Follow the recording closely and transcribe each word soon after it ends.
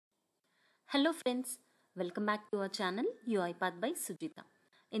Hello friends, welcome back to our channel UiPath by Sujita.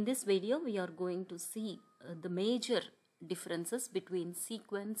 In this video we are going to see the major differences between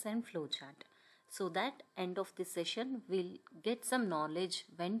sequence and flowchart. So that end of this session we'll get some knowledge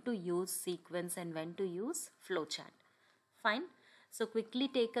when to use sequence and when to use flowchart. Fine. So quickly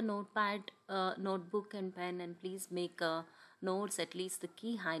take a notepad, notebook and pen and please make notes, at least the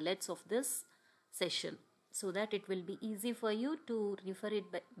key highlights of this session, so that it will be easy for you to refer it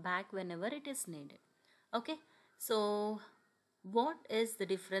back whenever it is needed. Okay. So what is the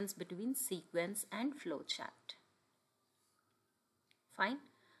difference between sequence and flowchart? Fine.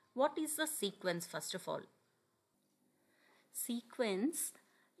 What is the sequence first of all? Sequence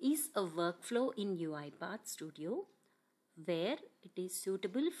is a workflow in UiPath Studio where it is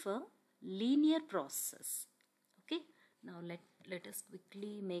suitable for linear process. Okay, now let us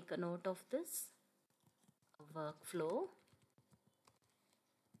quickly make a note of this. A workflow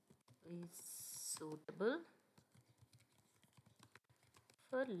is suitable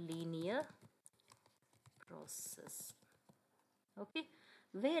for linear process. Okay,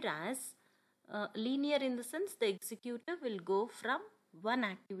 whereas linear in the sense the executor will go from one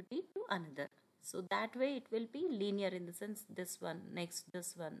activity to another. So that way it will be linear in the sense this one, next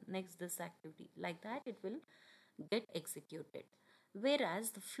this one, next this activity. Like that it will get executed.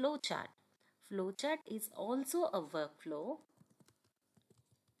 Whereas the flowchart is also a workflow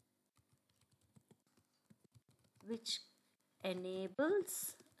which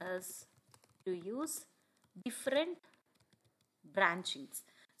enables us to use different branchings.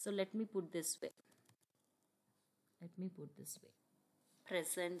 So let me put this way.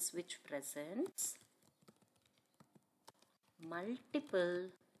 Which presents multiple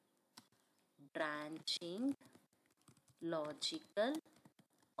branching logical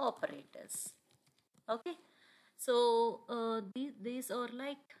operators. Okay, so these are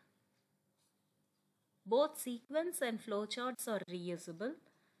like both sequence and flowcharts are reusable.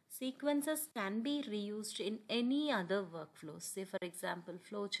 Sequences can be reused in any other workflows, say for example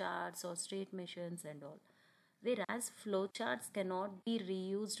flowcharts or state machines and all, whereas flowcharts cannot be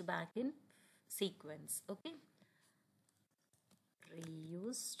reused back in sequence. Okay,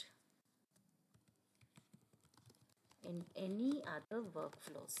 reused in any other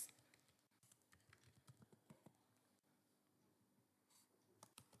workflows.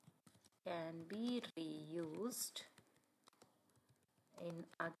 Can be reused in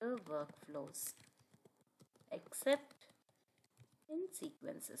other workflows except in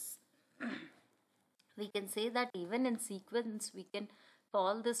sequences. We can say that even in sequence we can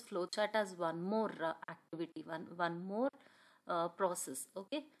call this flowchart as one more activity, one more process.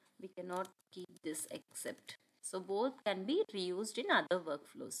 Okay, we cannot keep this except. So both can be reused in other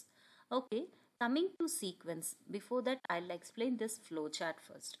workflows. Okay, coming to sequence, before that I'll explain this flowchart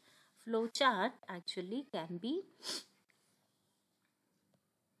first. Flowchart actually can be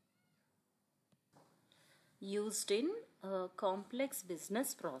used in a complex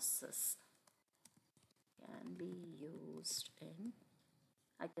business process. Can be used in,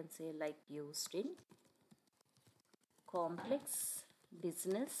 I can say like used in complex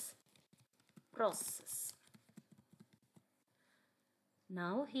business process.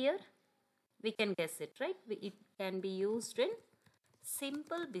 Now here we can guess it, right? It can be used in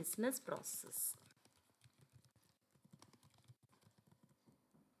simple business process.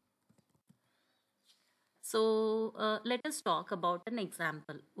 So let us talk about an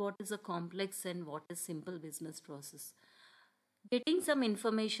example. What is a complex and what is simple business process? Getting some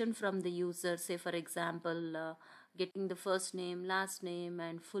information from the user, say for example, getting the first name, last name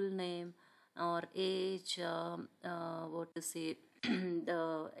and full name or age, what to say,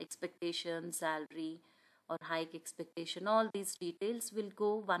 the expectation, salary or hike expectation, all these details will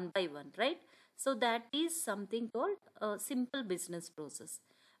go one by one, right? So that is something called a simple business process.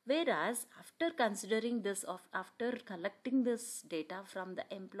 Whereas after considering this, after collecting this data from the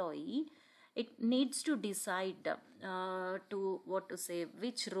employee, it needs to decide to what to say,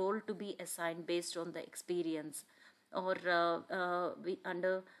 which role to be assigned based on the experience, or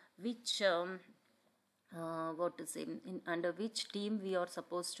under which what to say, under which team we are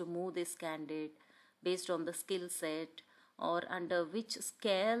supposed to move this candidate based on the skill set, or under which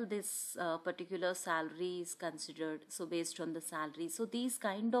scale this particular salary is considered, so based on the salary. So these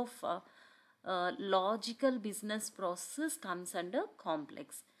kind of logical business process comes under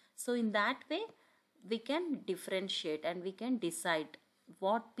complex. So in that way we can differentiate and we can decide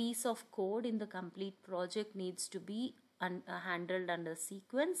what piece of code in the complete project needs to be handled under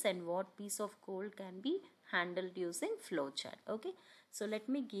sequence and what piece of code can be handled using flowchart. Okay, so let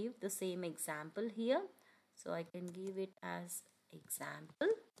me give the same example here. So I can give it as example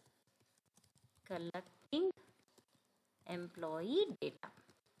collecting employee data.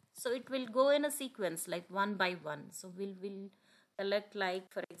 So it will go in a sequence like one by one. So we'll collect,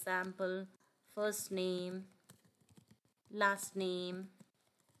 like for example, first name, last name,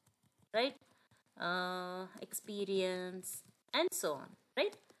 right, experience, and so on,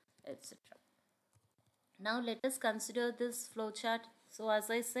 right, etc. Now let us consider this flowchart. So as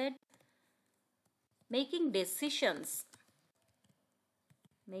I said, making decisions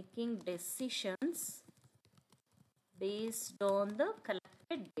based on the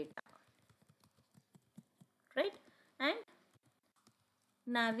collected data, right, and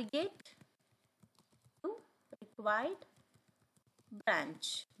navigate to required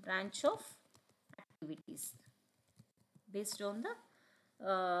branch of activities based on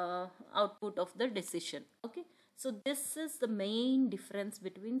the output of the decision. Okay, so this is the main difference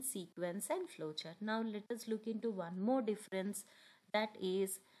between sequence and flowchart. Now let us look into one more difference, that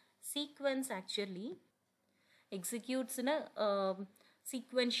is sequence actually executes in a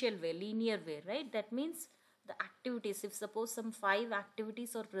sequential way, linear way, right? That means the activities, if suppose some 5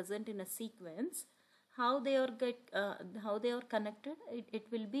 activities are present in a sequence, how they are connected, it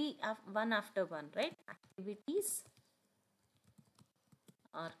will be one after one, right? Activities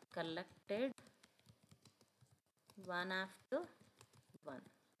are collected one after one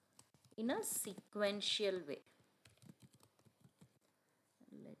in a sequential way.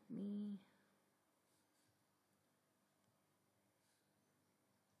 Let me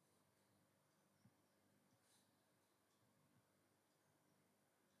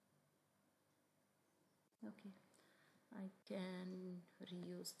okay, I can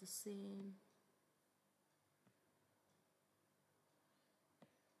reuse the same.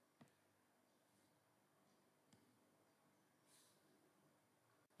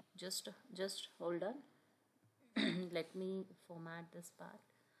 Just hold on. Let me format this part.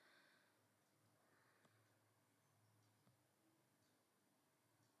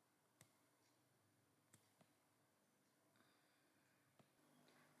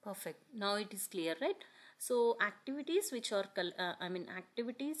 Perfect. Now it is clear, right? So activities which are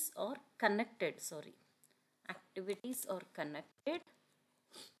activities are connected. Sorry, activities are connected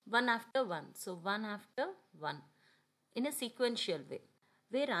one after one. So one after one in a sequential way.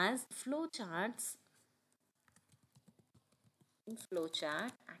 Whereas in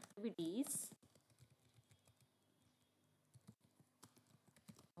flowchart activities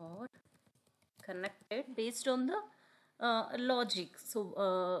are connected based on the logic.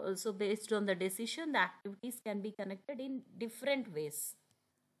 So based on the decision, the activities can be connected in different ways.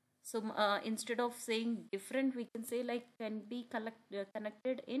 So instead of saying different, we can say like can be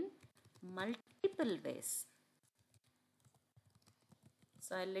connected in multiple ways.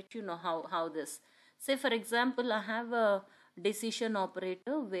 So I'll let you know how this. Say for example, I have a decision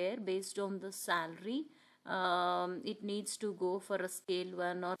operator where based on the salary, it needs to go for a scale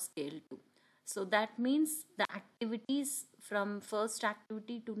 1 or scale 2. So that means the activities from first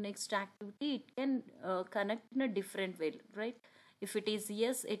activity to next activity, it can connect in a different way, right? If it is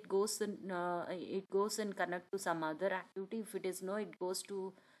yes, it goes and connect to some other activity. If it is no, it goes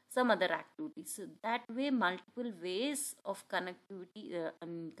to some other activity. So that way, multiple ways of connectivity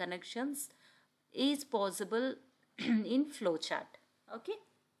connections is possible in flowchart. Okay,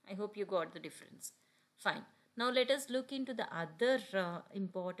 I hope you got the difference. Fine. Now let us look into the other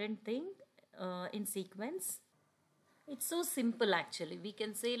important thing in sequence. It's so simple actually. We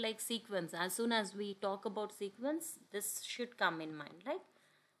can say like sequence. As soon as we talk about sequence, this should come in mind, like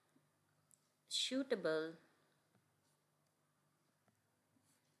suitable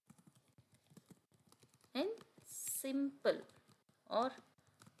and simple or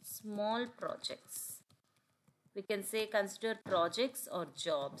small projects. We can say consider projects or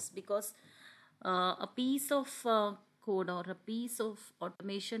jobs, because a piece of code or a piece of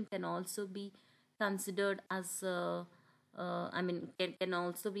automation can also be considered as can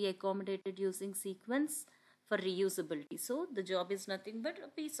also be accommodated using sequence for reusability. So the job is nothing but a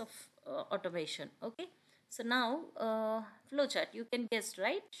piece of automation. Okay, so now flowchart, you can guess,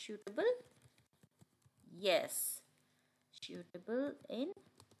 right? Suitable, yes, suitable in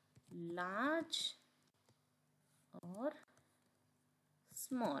large or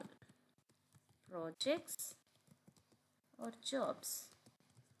small projects or jobs,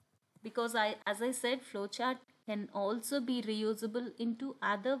 because as I said, flowchart can also be reusable into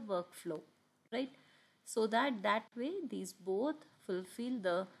other workflow, right? So that way these both fulfill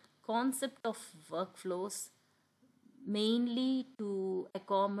the concept of workflows, mainly to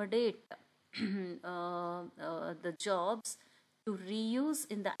accommodate the jobs to reuse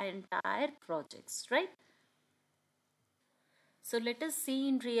in the entire projects, right? So let us see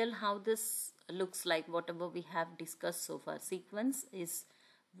in real how this looks like, whatever we have discussed so far. Sequence is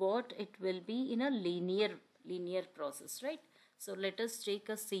what it will be in a linear process, right? So let us take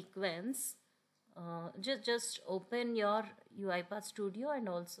a sequence. Just open your UiPath Studio, and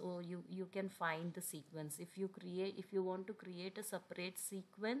also you can find the sequence. If you want to create a separate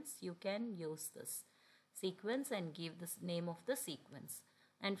sequence, you can use this sequence and give the name of the sequence.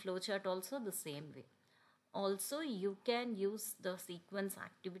 And flowchart also the same way. Also, you can use the sequence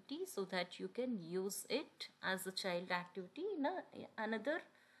activity so that you can use it as a child activity in another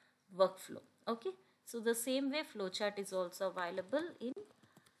workflow. Okay, so the same way flowchart is also available in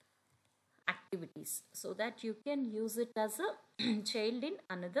activities, so that you can use it as a child in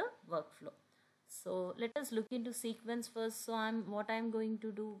another workflow. So let us look into sequence first. So I'm going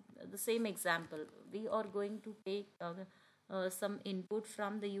to do the same example. We are going to take some input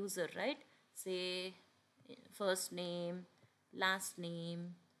from the user, right? Say first name, last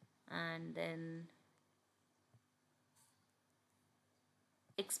name, and then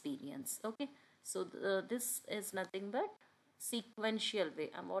experience. Okay, so this is nothing but sequential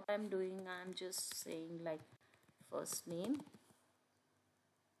way. And what I'm doing, I'm just saying like first name,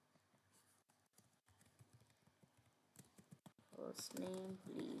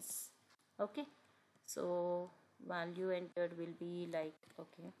 please. Okay, so value entered will be like,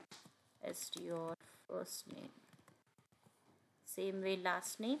 okay, str first name. Same way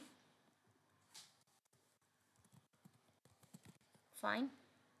last name. Fine.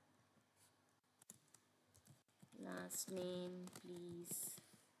 Last name, please.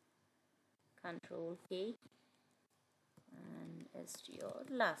 Control K and str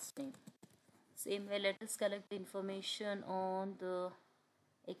last name. Same way, let us collect information on the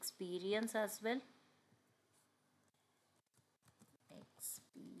experience as well.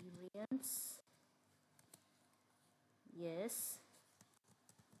 Experience. Yes.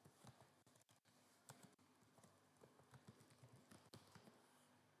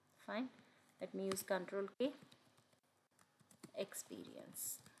 Fine. Let me use Control K.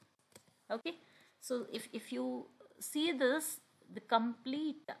 Experience. Okay. So if you see this, the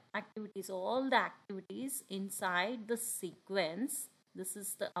complete activities, all the activities inside the sequence, this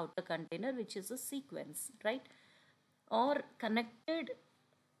is the outer container, which is a sequence, right? Or connected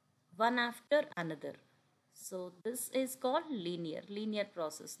one after another. So this is called linear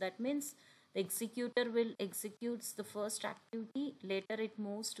process. That means the executor will executes the first activity, later it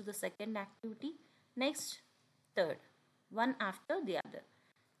moves to the second activity, next third, one after the other.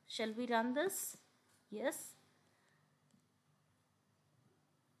 Shall we run this? Yes.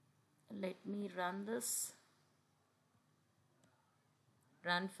 Let me run this.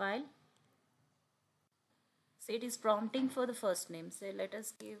 Run file. Say it is prompting for the first name. Say let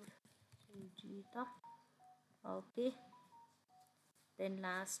us give Sujita. Okay. Then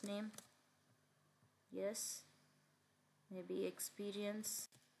last name. Yes. Maybe experience.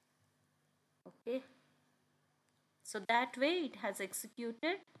 Okay. So that way it has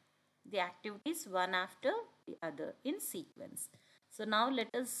executed the activities one after the other in sequence. So now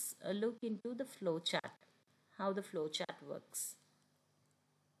let us look into the flowchart, how the flowchart works.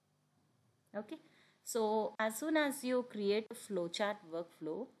 Okay, so as soon as you create a flowchart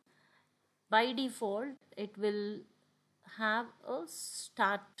workflow, by default it will have a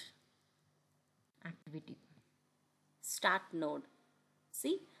start activity, start node.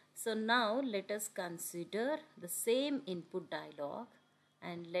 See, so now let us consider the same input dialog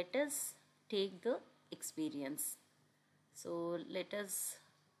and let us take the experience. So let us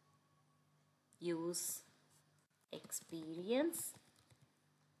use experience.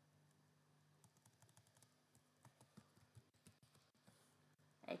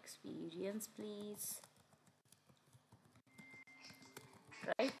 Experience, please.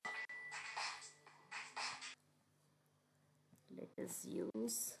 Right? Let us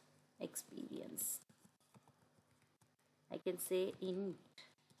use experience. I can say int.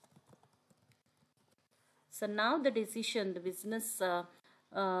 So now the decision, the business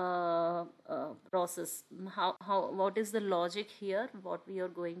process, what is the logic here? What we are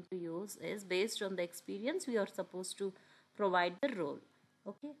going to use is based on the experience we are supposed to provide the role.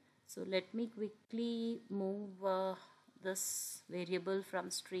 Okay, so let me quickly move this variable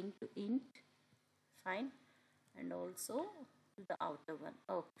from string to int. Fine, and also the outer one.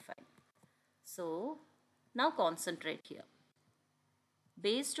 Okay, fine. So now concentrate here.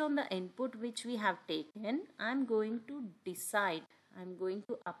 Based on the input which we have taken, I'm going to decide, I'm going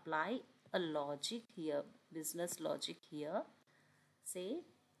to apply a logic here, business logic here. Say,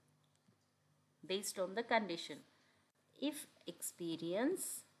 based on the condition, if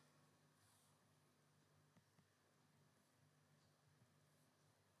experience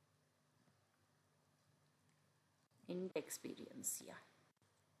int experience. Yeah,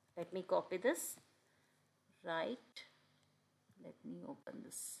 let me copy this. Right, let me open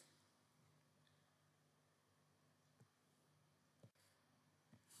this.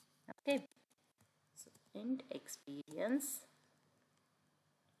 Okay, so int experience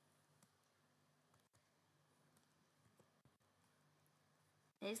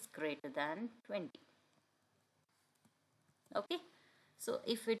is greater than 20. Okay, so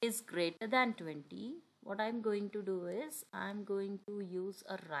if it is greater than 20, what I'm going to do is I'm going to use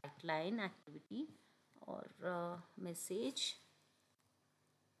a write line activity or message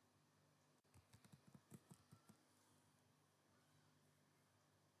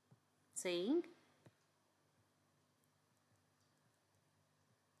saying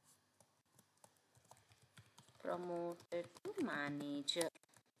promoted to manager.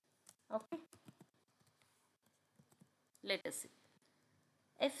 Okay, let us see.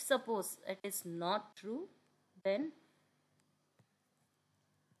 If suppose it is not true, then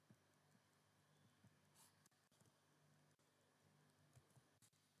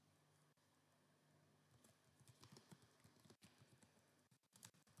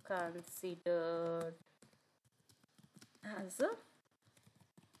considered as a,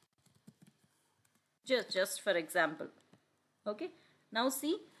 just for example. Okay, now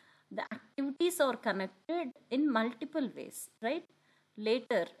see, the activities are connected in multiple ways, right?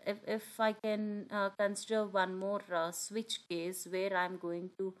 Later, if I can consider one more switch case where I'm going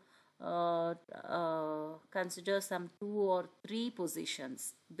to consider some 2 or 3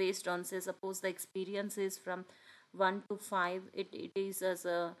 positions based on, say, suppose the experience is from 1 to 5, it is as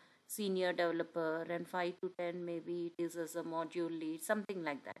a senior developer, and 5 to 10 maybe it is as a module lead, something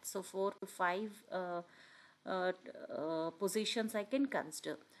like that. So 4 to 5 positions I can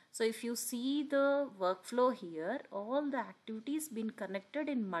consider. So if you see the workflow here, all the activities been connected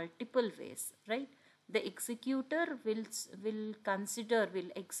in multiple ways, right? The executor will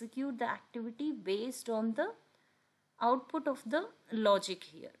execute the activity based on the output of the logic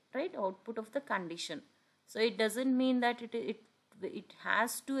here, right? Output of the condition. So it doesn't mean that it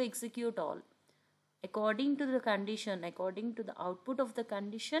has to execute all. According to the condition, according to the output of the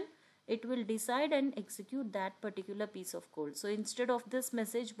condition, it will decide and execute that particular piece of code. So instead of this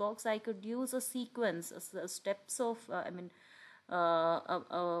message box, I could use a sequence, steps of,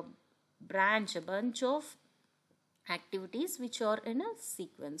 a branch, a bunch of activities which are in a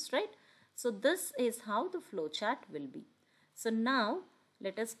sequence, right? So this is how the flowchart will be. So now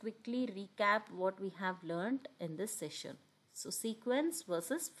let us quickly recap what we have learned in this session. So sequence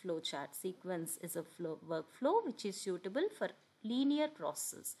versus flowchart. Sequence is a workflow which is suitable for linear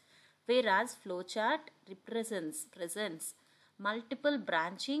process, whereas flowchart presents multiple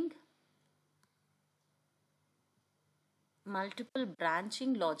branching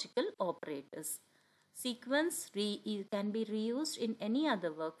logical operators. Sequence can be reused in any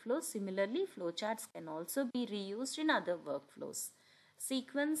other workflow. Similarly, flowcharts can also be reused in other workflows.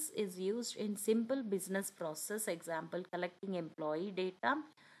 Sequence is used in simple business process, example collecting employee data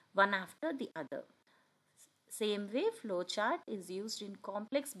one after the other. Same way, flowchart is used in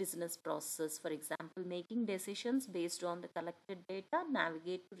complex business process, for example making decisions based on the collected data,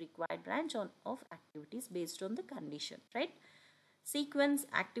 navigate to required branch of activities based on the condition, right?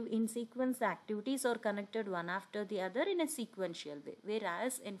 In sequence, the activities are connected one after the other in a sequential way,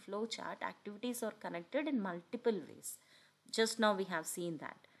 whereas in flowchart activities are connected in multiple ways. Just now we have seen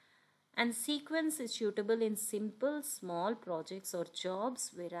that. And sequence is suitable in simple small projects or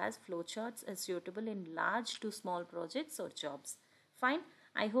jobs, whereas flowcharts are suitable in large to small projects or jobs. Fine.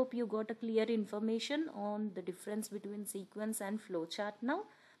 I hope you got a clear information on the difference between sequence and flowchart now.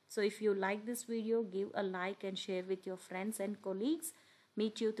 So if you like this video, give a like and share with your friends and colleagues.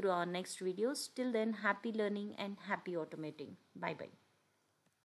 Meet you through our next videos. Till then, happy learning and happy automating. Bye bye.